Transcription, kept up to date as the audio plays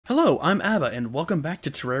Hello, I'm Abba, and welcome back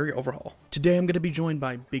to Terraria Overhaul. Today I'm going to be joined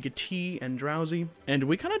by BigT and Drowzee, and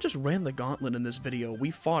we kind of just ran the gauntlet in this video.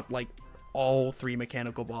 We fought, like, all three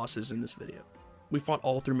mechanical bosses in this video. We fought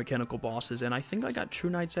all three mechanical bosses, and I think I got True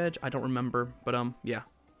Knight's Edge. I don't remember, but, yeah.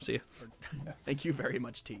 See ya. Thank you very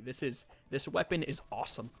much, T. This weapon is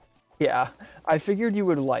awesome. Yeah, I figured you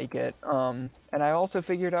would like it, and I also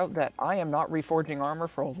figured out that I am not reforging armor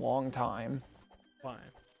for a long time. Why?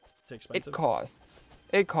 It's expensive?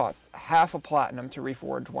 It costs half a platinum to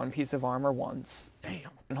reforge one piece of armor once. Damn.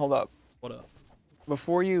 And hold up. What up?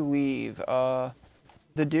 Before you leave, the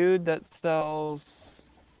dude that sells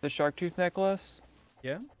the shark tooth necklace,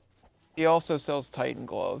 Yeah? he also sells Titan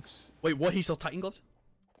gloves. Wait, what? He sells Titan gloves?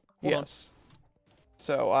 Hold yes. On.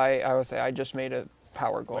 So I would say I just made a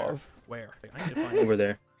power glove. Where? I need to find Over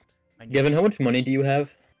there. Gavin, how much money do you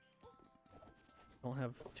have? I don't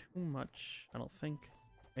have too much, I don't think.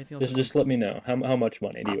 Anything else? Just let me know. How much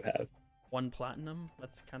money do you have? 1 platinum.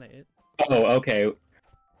 That's kind of it. Oh, okay.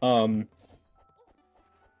 Give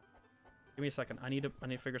me a second. I need to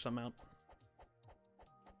figure something out.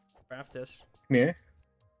 Craft this. Come here.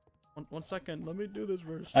 One second. Let me do this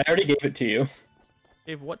first. I already gave it to you.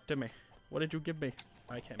 Gave what to me? What did you give me?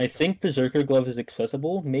 I think Berserker Glove is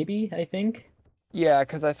accessible. Maybe. I think. Yeah,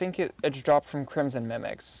 because I think it's dropped from Crimson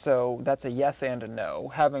Mimics, so that's a yes and a no.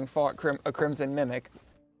 Having fought a Crimson Mimic,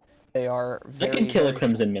 they are very, I can kill a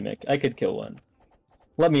Crimson Mimic. I could kill one.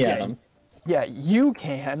 Let me at him. Yeah, you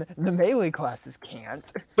can. The melee classes can't.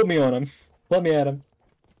 Put me on him. Let me at him.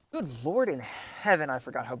 Good lord in heaven, I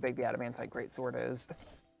forgot how big the Adamantite Greatsword is.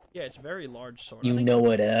 Yeah, it's very large sword. You know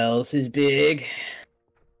what else is big?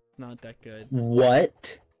 Not that good.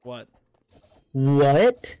 What? What?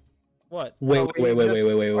 What? What? Wait. What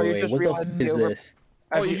the f is this?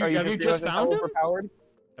 Oh, have you just found him? Overpowered?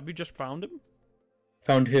 Have you just found him?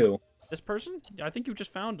 Found who? This person? Yeah, I think you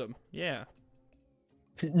just found him. Yeah.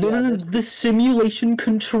 No, the simulation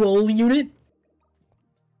control unit?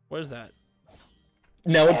 What is that?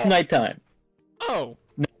 No, it's nighttime. Oh!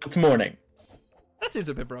 No, it's morning. That seems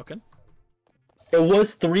a bit broken. It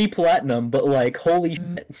was 3 platinum, but like, holy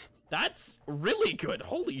shit. That's really good.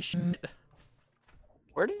 Holy shit.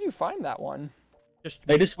 Where did you find that one?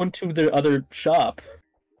 I just went to the other shop.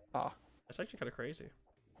 Ah. That's actually kind of crazy.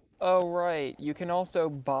 Oh, right. You can also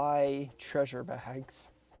buy treasure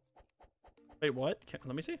bags. Wait, what?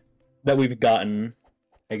 Let me see. That we've gotten,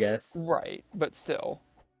 I guess. Right, but still.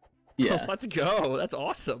 Yeah. Let's go. That's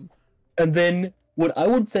awesome. And then, what I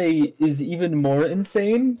would say is even more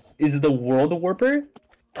insane is the World Warper.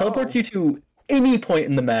 Teleports you to any point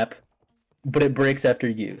in the map, but it breaks after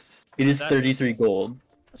use. It is 33 gold.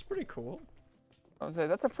 That's pretty cool. I would say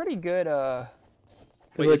that's a pretty good,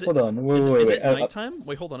 Wait, hold on. Wait, is it nighttime?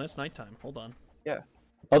 Wait, hold on. It's nighttime. Hold on. Yeah.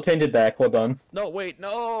 I'll change it back. Hold on. No, wait,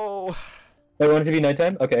 no! I want it to be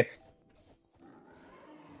nighttime? Okay.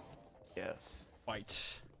 Yes.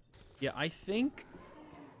 Right. Yeah, I think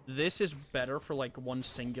this is better for, like, one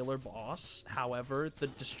singular boss. However, the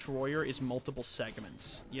Destroyer is multiple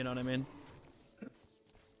segments. You know what I mean?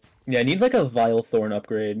 Yeah, I need, like, a Vile Thorn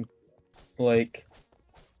upgrade. Like,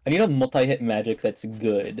 I need a multi-hit magic that's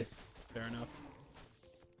good. Fair enough.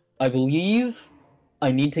 I believe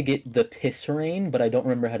I need to get the Piss Rain, but I don't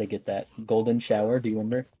remember how to get that. Golden Shower, do you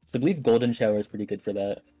remember? So I believe Golden Shower is pretty good for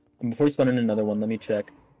that. And before we spawn in another one, let me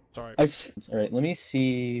check. Sorry. Alright, let me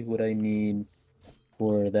see what I need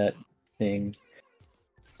for that thing.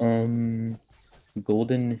 Golden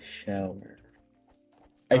Shower.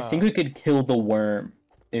 I think we could kill the worm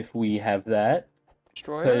if we have that.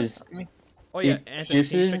 Destroyer? Because oh yeah, it Anthony, can you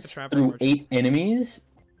check the pierces traffic through margin? 8 enemies,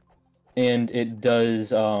 and it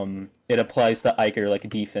does, it applies the Iker, like,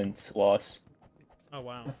 defense loss. Oh,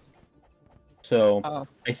 wow. So,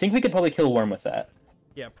 I think we could probably kill a worm with that.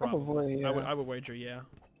 Yeah, probably. yeah. I would wager, yeah.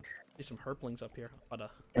 See some herplings up here.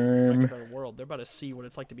 About to the world. They're about to see what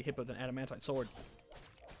it's like to be hit with an adamantite sword.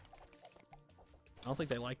 I don't think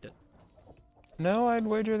they liked it. No, I'd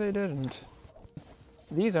wager they didn't.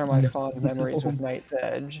 These are my fond memories with Knight's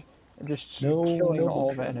Edge. Just killing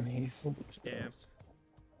all the enemies. Yeah.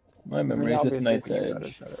 My memories with Knight's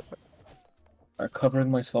Edge are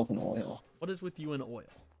covering myself in oil. What is with you and oil?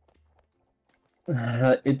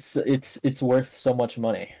 It's worth so much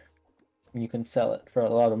money. You can sell it for a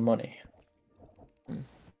lot of money.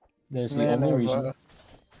 There's the only reason.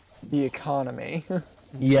 The economy.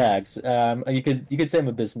 Yeah, you could say I'm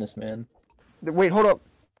a businessman. Wait, hold up.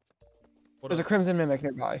 What There's a Crimson Mimic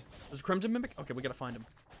nearby. There's a Crimson Mimic? Okay, we gotta find him.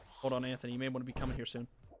 Hold on, Anthony. You may want to be coming here soon.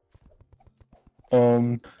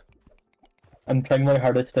 I'm trying my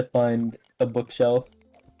hardest to find a bookshelf.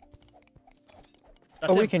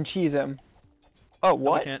 That's we him. can cheese him. Oh, No,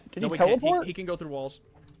 what? we can't. Did No, he we can't. teleport? He can go through walls.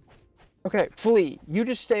 Okay, flee. You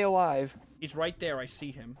just stay alive. He's right there. I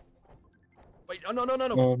see him. Wait, oh, no, no, no,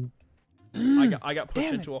 no. I got pushed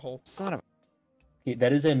Damn into a hole. Son of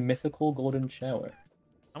That is a mythical golden shower.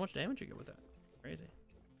 How much damage you get with that? Crazy.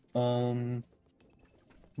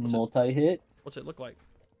 Multi-hit. What's it look like?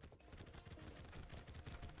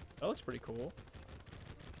 That looks pretty cool.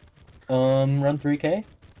 Run 3K.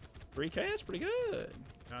 3K, that's pretty good.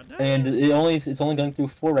 God damn. And it's only going through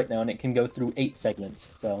 4 right now, and it can go through 8 segments.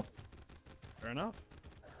 So. Fair enough.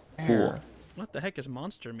 Cool. What the heck is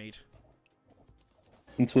monster meat?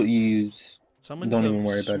 That's what you use. Someone's Don't a even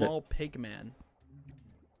worry about it. small pig man.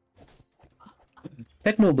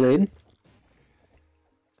 Technoblade.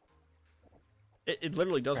 It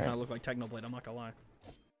literally does kind of look like Technoblade, I'm not gonna lie.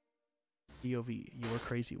 POV, you were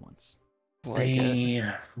crazy once. like it.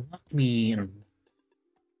 Lock me in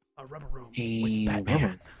A rubber room with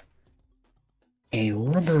Batman. a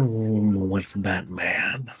rubber room with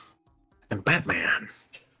Batman. And Batman,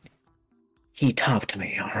 he topped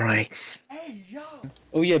me, alright? Hey, yo!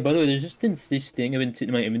 Oh yeah, by the way, there's just been this thing I've been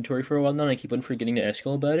sitting in my inventory for a while now, and I keep on forgetting to ask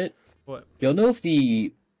y'all about it. What? Y'all know if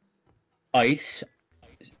the ice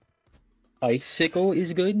sickle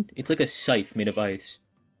is good? It's like a scythe made of ice.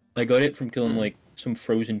 I got it from killing like some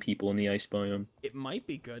frozen people in the ice biome. It might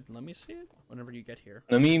be good. Let me see it whenever you get here.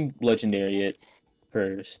 Let me legendary it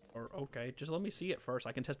first. Or, okay, just let me see it first.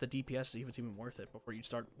 I can test the DPS, see if it's even worth it before you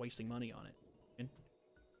start wasting money on it.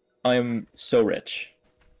 I'm so rich.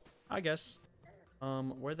 I guess.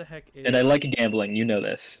 Where the heck is... And I like gambling, you know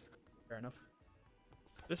this. Fair enough.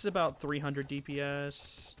 This is about 300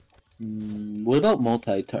 DPS. What about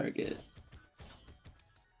multi-target?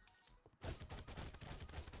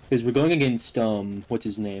 Because we're going against, what's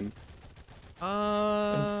his name?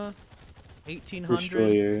 1800.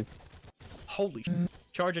 Destroyer. Holy sh**.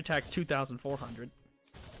 Charge attack 2,400.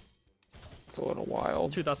 It's a little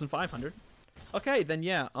wild. 2,500. Okay, then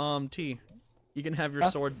yeah, T. You can have your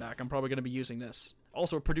sword back. I'm probably gonna be using this.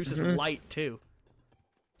 Also, it produces light too.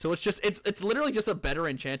 So it's literally just a better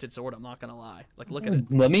enchanted sword, I'm not gonna lie. Like, look at it.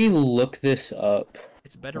 Let me look this up.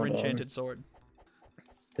 It's better Hold on. enchanted sword.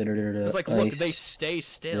 It's like, look, they stay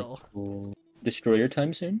still. Destroyer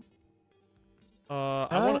time soon?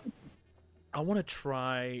 I wanna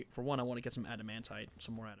try, for one, I wanna get some adamantite,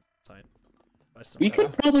 some more adamantite. We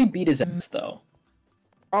could probably beat his ass though.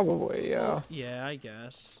 Probably, yeah. Yeah, I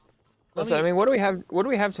guess. I mean, what do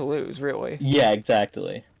we have to lose, really? Yeah,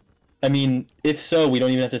 exactly. I mean, if so, we don't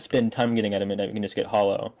even have to spend time getting adamantite, we can just get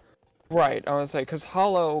hollow. Right, I was say, because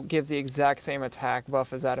Hollow gives the exact same attack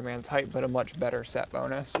buff as Adamantite, but a much better set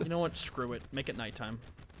bonus. You know what? Screw it. Make it nighttime.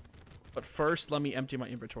 But first, let me empty my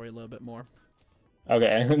inventory a little bit more.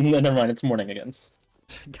 Okay, never mind, it's morning again.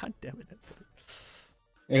 God damn it.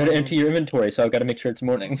 You gotta empty your inventory, so I've gotta make sure it's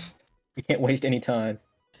morning. You can't waste any time.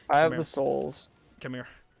 I have the souls. Come here.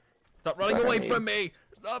 Stop running away from me!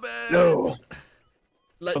 Stop it! No!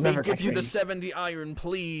 Let You'll me never give catch you me. the 70 iron,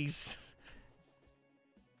 please.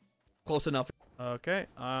 Close enough. Okay,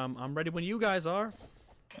 I'm ready when you guys are.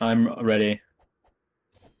 I'm ready.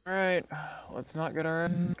 Alright, let's not get our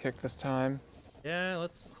ass kicked this time. Yeah,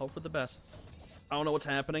 let's hope for the best. I don't know what's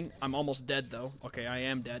happening. I'm almost dead, though. Okay, I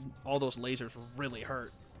am dead. All those lasers really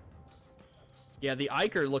hurt. Yeah, the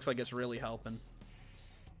Iker looks like it's really helping.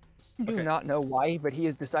 I do not know why, but he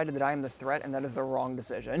has decided that I am the threat, and that is the wrong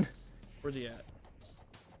decision. Where's he at?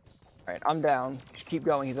 Alright, I'm down. Just keep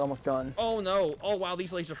going, he's almost done. Oh, no. Oh, wow,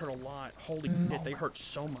 these lasers hurt a lot. Holy shit, they hurt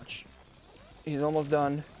so much. He's almost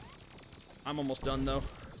done. I'm almost done, though.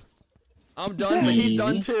 I'm done, but he's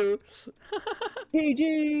done, too.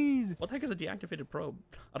 GG's! What the heck is a deactivated probe?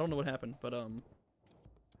 I don't know what happened, but, I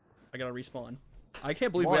gotta respawn. I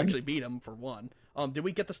can't believe we actually beat him, for one. Did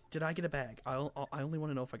we get this? Did I get a bag? I only want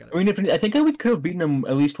to know if I got it. I mean, I think could have beaten him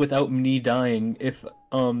at least without me dying if,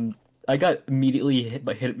 I got immediately hit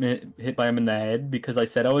by him in the head because I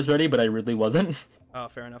said I was ready, but I really wasn't. Oh,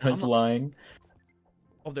 fair enough. I was lying.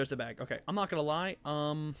 Oh, there's the bag. Okay, I'm not gonna lie.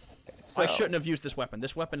 So, I shouldn't have used this weapon.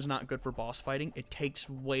 This weapon is not good for boss fighting.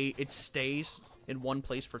 It stays in one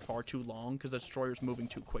place for far too long because the destroyer's moving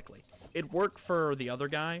too quickly. It worked for the other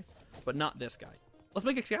guy, but not this guy. Let's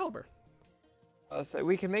make Excalibur. so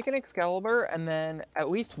we can make an Excalibur, and then at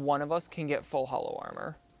least one of us can get full hollow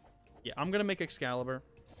armor. Yeah, I'm gonna make Excalibur.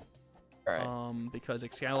 Alright. Because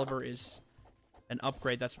Excalibur is an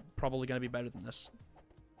upgrade that's probably gonna be better than this.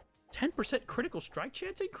 10% critical strike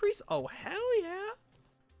chance increase? Oh, hell yeah!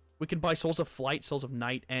 We can buy Souls of Flight, Souls of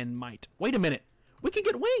Night, and Might. Wait a minute! We can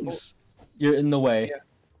get wings! You're in the way. Yeah.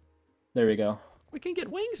 There we go. We can get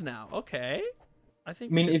wings now. Okay. I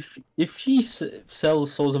think. I mean, if she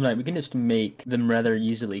sells Souls of Night, we can just make them rather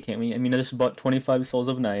easily, can't we? I mean, I just bought 25 Souls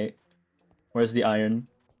of Night. Where's the iron?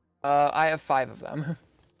 I have 5 of them.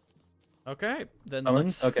 Okay, then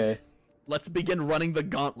Okay. let's begin running the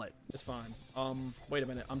gauntlet. It's fine. Wait a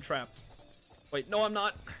minute, I'm trapped. Wait, no, I'm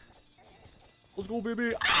not. Let's go,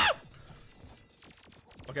 baby. Ah!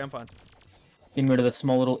 Okay, I'm fine. Getting rid of the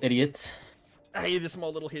small little idiots. Hey, the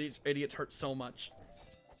small little idiots hurt so much.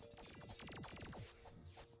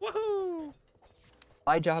 Woohoo!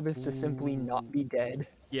 My job is to simply not be dead.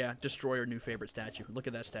 Yeah, destroy your new favorite statue. Look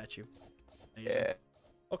at that statue. Amazing. Yeah.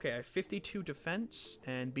 Okay, I have 52 defense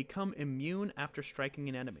and become immune after striking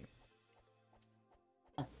an enemy.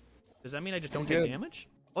 Does that mean I just don't take damage?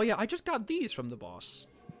 Oh yeah, I just got these from the boss.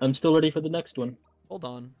 I'm still ready for the next one. Hold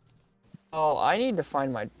on. Oh, I need to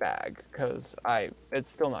find my bag, because it's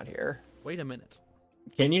still not here. Wait a minute.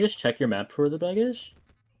 Can you just check your map for where the bag is?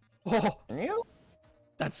 Oh, Can you?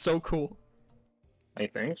 that's so cool. I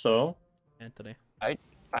think so. Anthony. I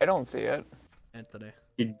don't see it. Anthony.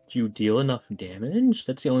 Did you deal enough damage?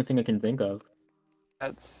 That's the only thing I can think of.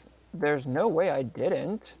 There's no way I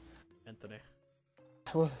didn't. Anthony.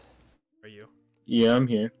 Well, Are you? Yeah, I'm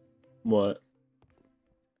here. What?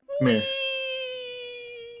 Come here.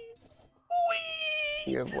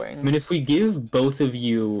 you have wings. I mean, if we give both of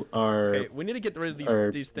you our, Okay, we need to get rid of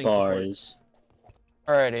our these things bars.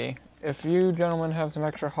 Alrighty. If you gentlemen have some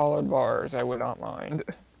extra hollowed bars, I would not mind.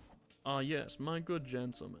 Yes, my good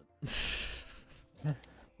gentleman.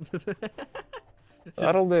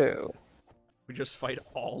 That'll do. We just fight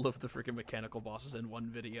all of the freaking mechanical bosses in one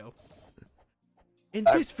video. In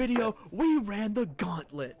this video, we ran the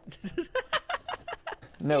gauntlet.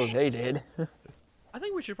 No, they did. I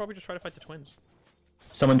think we should probably just try to fight the twins.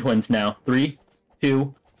 Summon twins now. 3,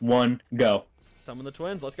 2, 1, go. Summon the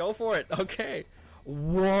twins. Let's go for it. Okay.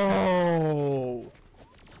 Whoa.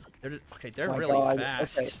 They're My really God,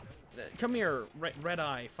 fast. okay. Come here, Red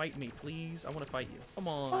Eye. Fight me, please. I want to fight you. Come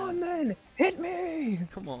on. Come on, then. Hit me.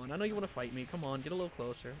 Come on. I know you want to fight me. Come on. Get a little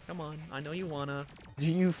closer. Come on. I know you wanna. Do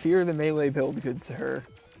you fear the melee build, good sir?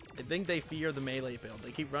 I think they fear the melee build.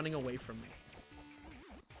 They keep running away from me.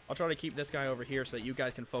 I'll try to keep this guy over here so that you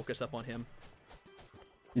guys can focus up on him.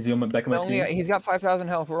 Is he on my back of my screen? He's got 5,000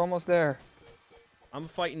 health. We're almost there. I'm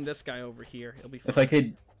fighting this guy over here. It'll be fine. If I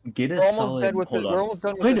could get a We're almost solid... dead with Hold on. We're almost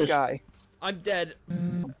done with this guy. I'm dead.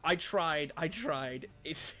 I tried.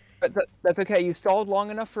 It's... But that's okay. You stalled long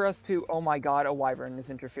enough for us to. Oh my God! A wyvern is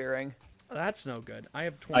interfering. That's no good. I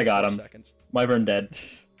have 24 I got him. seconds. Wyvern dead.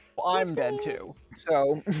 Well, I'm dead too.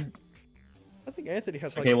 So. I think Anthony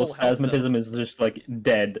has like Okay, well, full health, though. Spasmatism is just like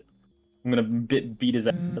dead. I'm gonna beat his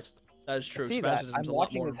ass. That is true. See that? Spasmatism's I'm a lot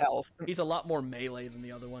watching more. his health. He's a lot more melee than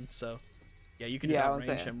the other one, so yeah, you can Yeah, I just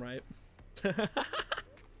was outrange saying. him, right?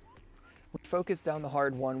 We focused down the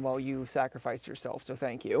hard one while you sacrificed yourself. So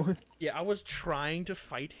thank you. Yeah, I was trying to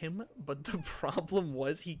fight him, but the problem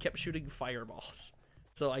was he kept shooting fireballs,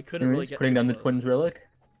 so I couldn't really He's get putting too down the close. twins relic.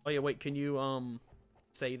 Oh yeah, wait, can you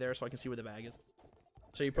stay there so I can see where the bag is?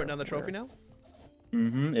 So you putting down the trophy now?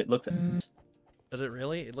 Mm-hmm. It looks. Does it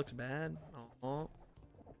really? It looks bad. Oh,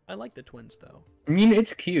 I like the twins though. I mean,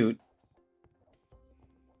 it's cute,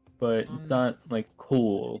 but it's not like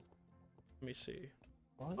cool. Let me see.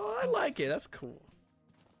 Oh, I like it. That's cool.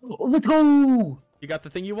 Oh, let's go! You got the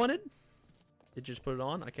thing you wanted? Did you just put it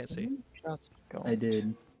on? I can't see. Just go. I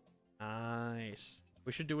did. Nice.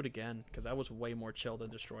 We should do it again because that was way more chill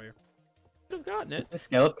than Destroyer. Could have gotten it.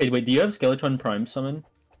 Skeleton. Wait, do you have Skeleton Prime summon?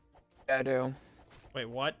 Yeah, I do. Wait,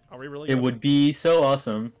 what? Are we really? It would be so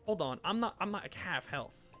awesome. Hold on. I'm not like half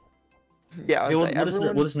health. Yeah, I Okay, was we'll,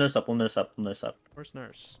 saying, we'll just nurse up. We'll nurse up. We'll nurse up. Where's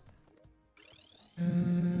Nurse?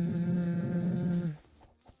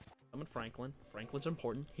 Summon Franklin. Franklin's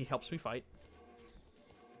important. He helps me fight.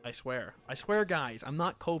 I swear. I swear, guys. I'm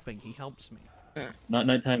not coping. He helps me. Not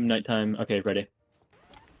nighttime. Nighttime. Okay, ready.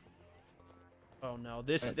 Oh no.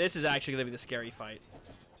 This is actually gonna be the scary fight.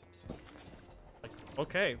 Like,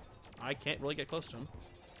 okay. I can't really get close to him.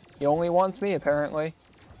 He only wants me, apparently.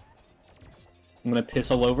 I'm gonna piss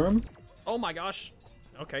all over him. Oh my gosh.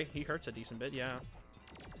 Okay, he hurts a decent bit, yeah.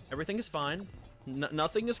 Everything is fine.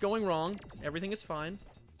 Nothing is going wrong. Everything is fine.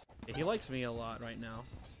 Yeah, he likes me a lot right now.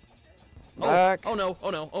 Back. Oh no, oh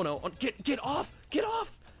no, oh no. Oh, get off! Get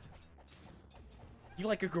off! You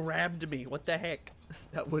like grabbed me. What the heck?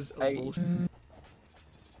 That was a little...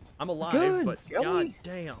 I'm alive, Good, but kill god me.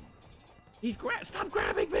 damn. Stop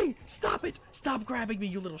grabbing me! Stop it! Stop grabbing me,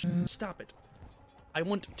 you little Stop it. I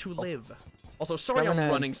want to live. Also, sorry I'm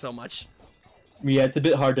running so much. Yeah, it's a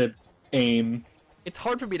bit hard to aim. It's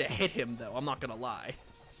hard for me to hit him, though. I'm not gonna lie.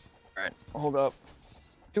 Alright, hold up.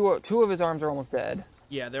 Two of his arms are almost dead.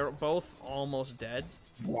 Yeah, they're both almost dead.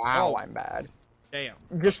 Wow, Oh. I'm bad. Damn.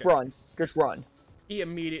 Just Okay. run. Just run. He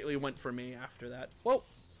immediately went for me after that. Whoa.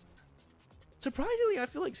 Surprisingly, I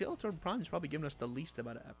feel like Skeleton Prime's probably giving us the least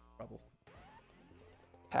amount of trouble.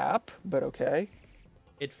 Tap, but okay.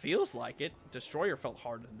 It feels like it. Destroyer felt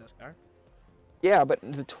harder than this guy. Yeah, but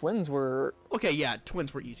the twins were... Okay, yeah,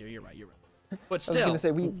 twins were easier. You're right, you're right. But I was still, gonna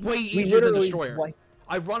say, way we easier than literally Destroyer.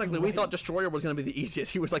 Ironically, we thought Destroyer was going to be the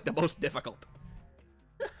easiest. He was like the most difficult.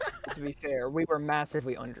 To be fair, we were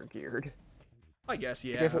massively undergeared. I guess,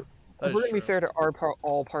 yeah. If we're gonna be fair to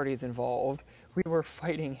all parties involved, we were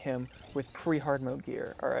fighting him with pre-hard mode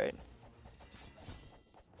gear. All right.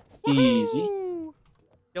 Easy.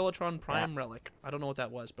 Skeletron Prime Relic. I don't know what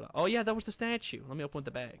that was, but oh yeah, that was the statue. Let me open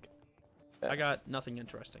the bag. Yes. I got nothing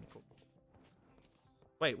interesting. Cool.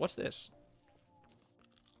 Wait, what's this?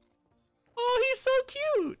 Oh, he's so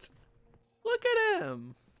cute. Look at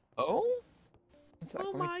him. Oh.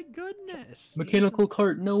 Oh my goodness. Mechanical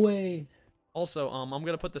cart, no way. Also, I'm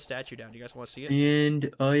gonna put the statue down. You guys want to see it?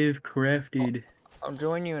 And I have crafted I'll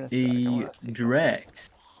join you in a second. a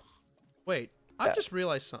Drax. Wait, I just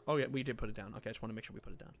realized something. Oh yeah, we did put it down. Okay, I just want to make sure we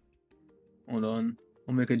put it down. Hold on.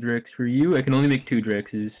 I'll make a Drax for you. I can only make 2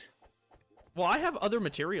 Draxes. Well, I have other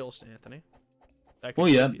materials, Anthony. Oh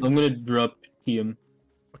yeah, I'm gonna drop him.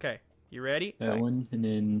 Okay, you ready? That one, and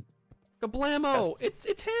then Kablamo! It's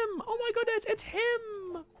him! Oh my goodness, it's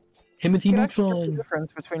him! Timothy You can actually tell the Neutron.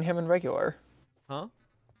 difference between him and regular. Huh?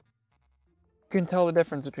 You can tell the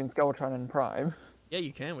difference between Skeletron and Prime. Yeah,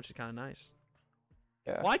 you can, which is kind of nice.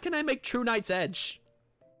 Yeah. Why can I make True Knight's Edge?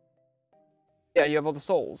 Yeah, you have all the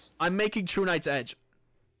souls. I'm making True Knight's Edge.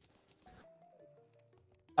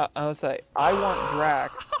 I was say, I want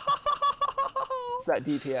Drax. It's that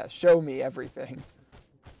DPS. Show me everything.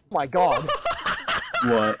 Oh my god.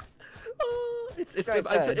 What?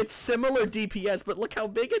 It's similar DPS, but look how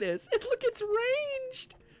big it is. Look, it's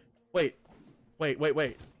ranged. Wait. Oh,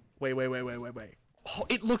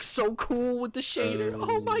 it looks so cool with the shader.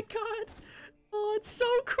 Oh my god. Oh, it's so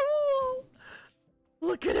cool.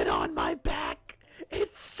 Look at it on my back.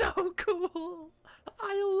 It's so cool.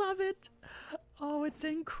 I love it. Oh, it's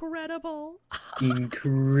incredible.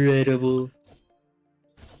 Incredible.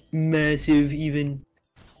 Massive, even.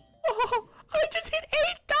 Oh, I just hit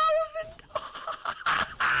 8,000.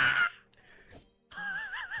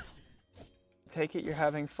 Take it you're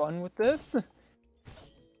having fun with this?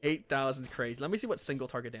 8,000 crazy. Let me see what single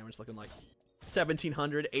target damage is looking like.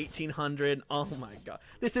 1,700, 1,800. Oh my god.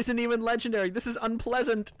 This isn't even legendary. This is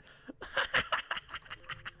unpleasant.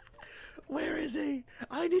 Where is he?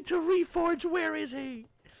 I need to reforge. Where is he?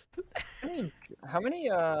 How many,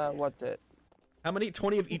 what's it? How many?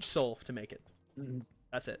 20 of each soul to make it.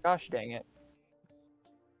 That's it. Gosh dang it.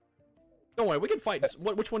 Don't worry, we can fight.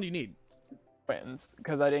 Which one do you need? Twins.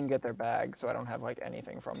 Because I didn't get their bag, so I don't have, like,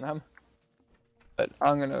 anything from them. But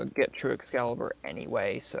I'm gonna get True Excalibur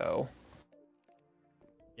anyway, so...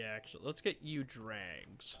 Yeah, actually, let's get you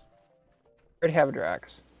Drags. I already have a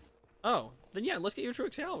Drax. Oh, then yeah, let's get you True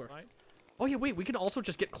Excalibur. Right. Oh yeah, wait, we can also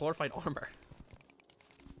just get glorified armor.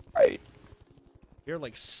 Right. You're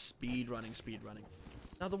like speed running.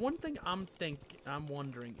 Now the one thing I'm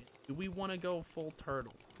wondering, do we want to go full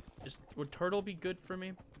turtle? Would turtle be good for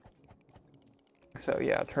me? So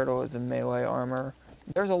yeah, Turtle is a melee armor.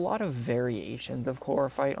 There's a lot of variations of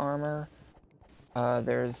chlorophyte armor.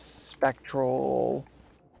 There's spectral.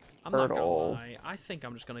 I'm not Turtle. gonna lie. I think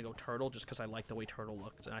I'm just gonna go turtle just because I like the way turtle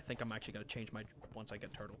looks, and I think I'm actually gonna change my once I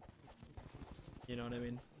get turtle. You know what I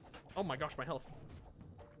mean? Oh my gosh, my health.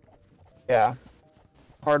 Yeah.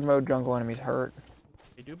 Hard mode jungle enemies hurt.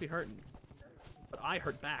 They do be hurting, but I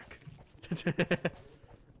hurt back.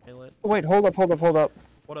 Hey, lit. Wait, hold up.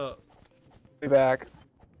 What up? Be back.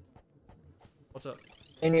 What's up?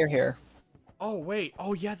 In here. Oh wait.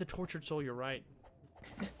 Oh yeah, the tortured soul. You're right.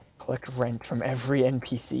 Collect rent from every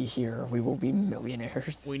NPC here. We will be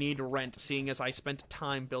millionaires. We need rent. Seeing as I spent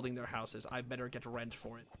time building their houses, I better get rent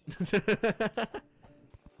for it.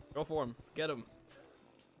 Go for him. Get him.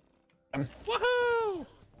 Woohoo!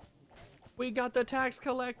 We got the tax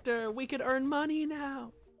collector. We could earn money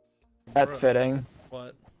now. That's fitting.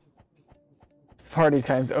 What? Party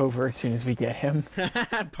time's over as soon as we get him.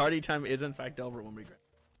 Party time is in fact over when we grab.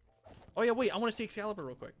 Oh yeah, wait. I want to see Excalibur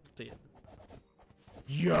real quick. See it.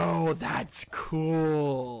 Yo, that's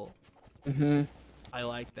cool. I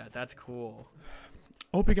like that. That's cool.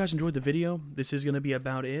 I hope you guys enjoyed the video. This is going to be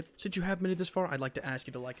about it. Since you have made it this far, I'd like to ask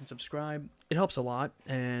you to like and subscribe. It helps a lot,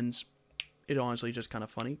 and it honestly just kind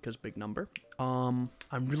of funny because big number. I'm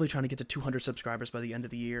really trying to get to 200 subscribers by the end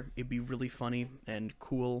of the year. It'd be really funny and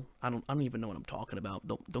cool. I don't even know what I'm talking about.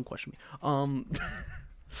 Don't question me.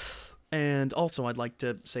 And also I'd like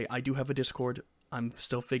to say I do have a Discord. I'm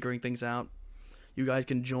still figuring things out. You guys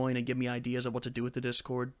can join and give me ideas of what to do with the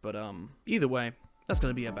Discord, but either way, that's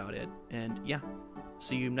gonna be about it. And yeah,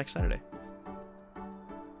 see you next Saturday.